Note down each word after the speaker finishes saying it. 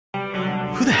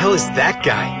Who the hell is that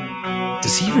guy?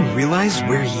 Does he even realize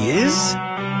where he is?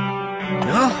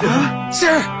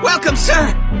 Sir! Welcome, sir!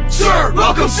 Sir!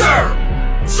 Welcome, sir!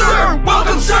 Sir!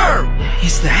 Welcome, sir!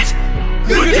 Is that?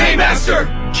 Good day, master!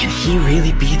 Can he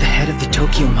really be the head of the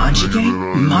Tokyo Manji gang?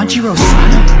 Manjiro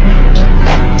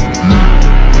Sana?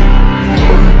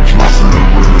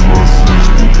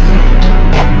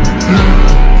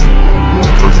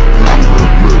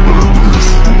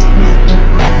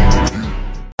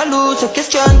 Se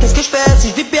questionne, qu'est-ce que je fais si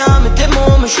je vis bien mes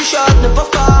démons me chuchotent, ne pense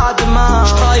pas à demain.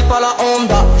 Je travaille pas la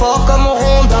Honda, fort comme au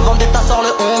Honda, Vendetta sort le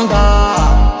Honda.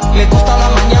 Me gusta la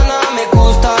mañana, me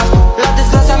gusta la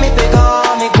desgracia me pega,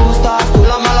 me gusta tú,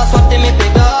 la mala suerte me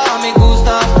pega, me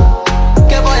gusta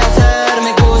 ¿qué voy a hacer?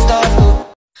 Me gustas tú.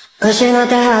 失っ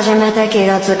て初めて気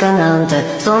がつくなんて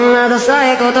そんなダ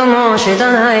サいこともし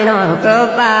たないの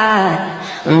Goodbye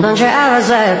Don't you ever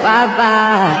say bye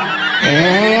bye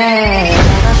Yeah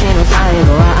yeah 最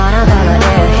後はあなたが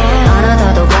あな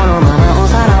たとこのままお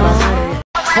さらばする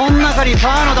こん中にパ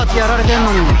ーノだってやられてん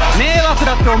のに迷惑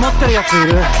だって思ってるやつい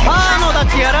るパーノだっ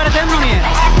てやられてんのに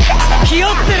気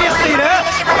負ってるやついる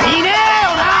いねえ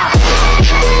よな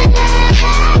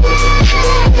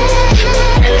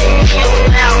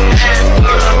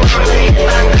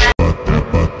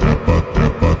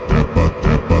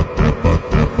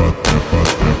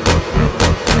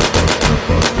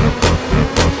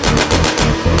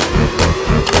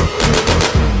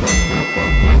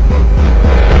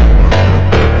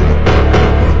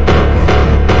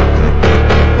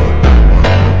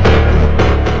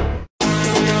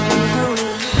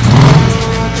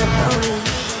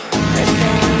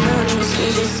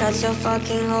Such a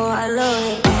fucking hoe, I love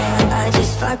it. I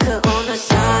just fuck her on the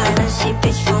side and she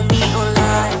bitch for me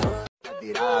online.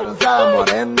 Bronceada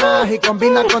morena y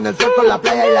combina con el sol, con la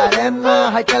playa y la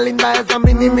arena. Ay, qué linda esa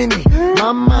mini mini.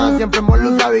 Mamá siempre molo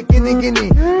usa bikini kini.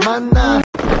 Mana.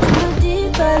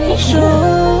 Deep body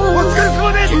shows. What's good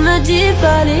with it? In the deep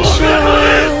body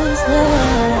shows.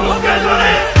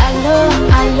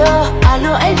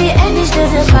 Allô, elle dit elle dit je te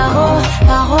fais paro.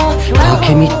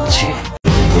 Takemichi.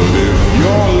 But if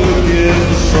you're looking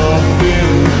for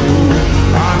something new,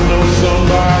 I know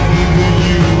somebody that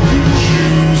you could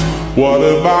choose. What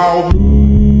about me?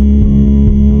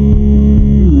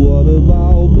 What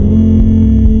about me?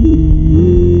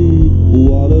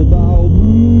 What about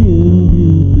me and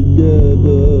you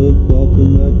together?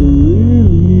 Something that could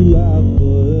really last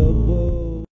forever.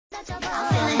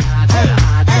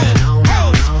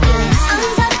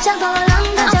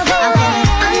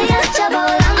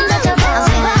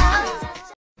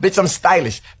 Bitch, I'm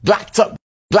stylish. Blacked up,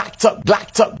 blacked up,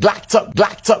 blacked up, blacked up,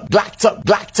 blacked up, blacked up,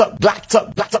 blacked up, blacked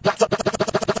up, blacked up, blacked up.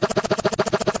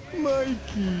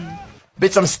 Mikey.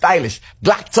 Bitch, I'm stylish.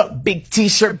 Blacked up, big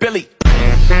t-shirt, Billy.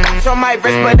 Watch on my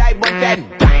wrist, but I want that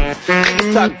bang.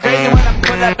 Niggas talk crazy when I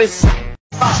pull up inside.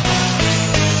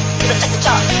 Check the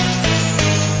chart.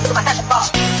 Look at my fashion bar.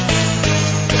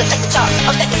 Check the chart.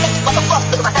 I'm taking it. What the fuck?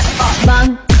 Look at my fashion bar.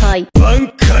 Bankai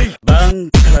Bankai.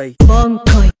 Bankai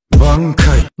Bankai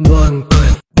Bankai.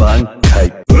 Bankai. Bankai.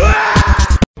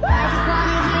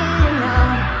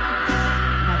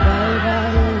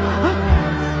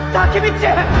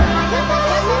 Takemichi!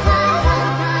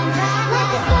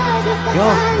 Yo,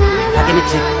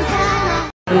 Takemichi.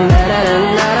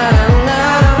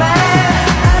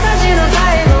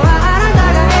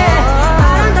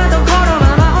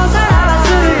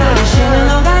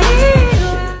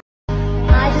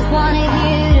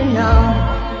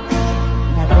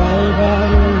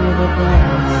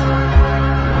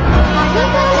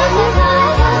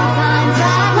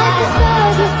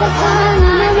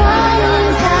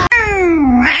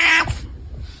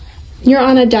 'You're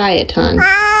on a diet, hon.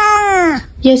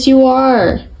 Yes, you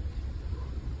are.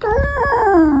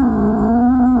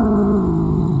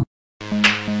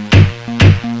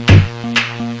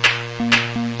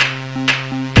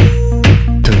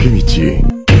 Takemichi.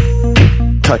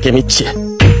 Takemichi.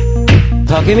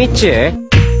 Takemichi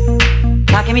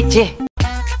Takemichi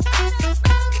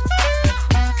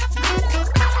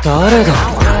誰だ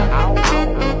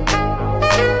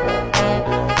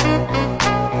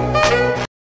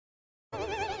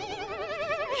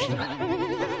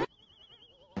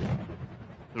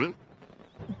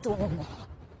どうも。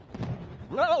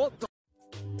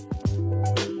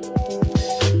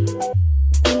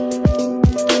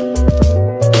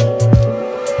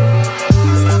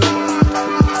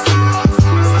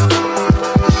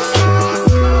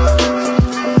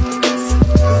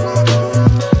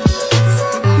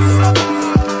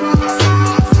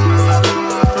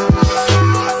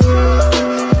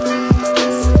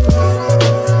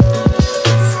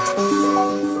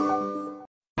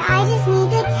I just need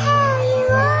to tell you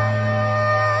all.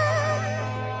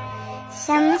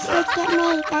 Some mistakes get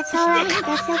made, that's alright,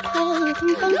 that's okay. You can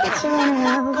think that you're in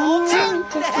love when you ain't,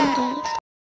 just engaged.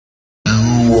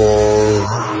 You are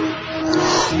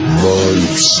my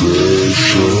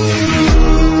obsession.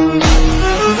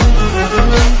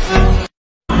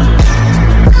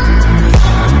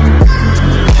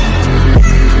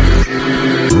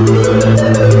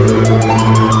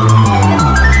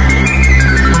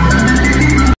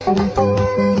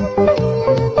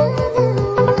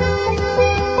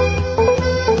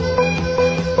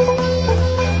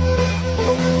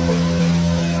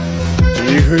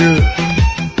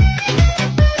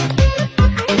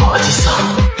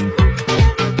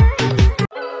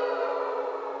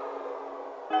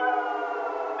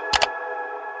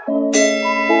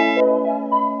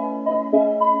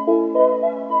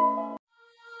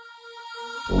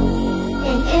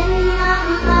 And in my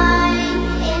mind,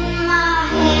 in my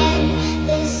head,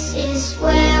 this is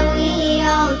where we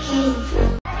all came from.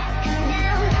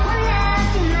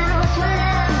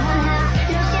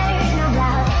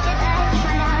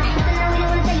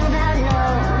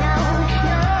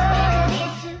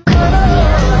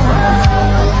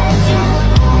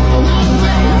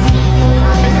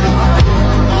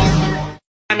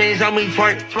 On me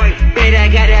twerk, bet I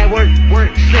got that work,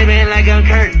 slimming like I'm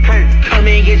Kurt, come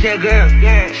and get your girl,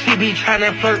 she be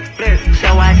tryna flirt,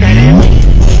 so I said that,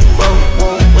 whoa,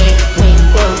 whoa.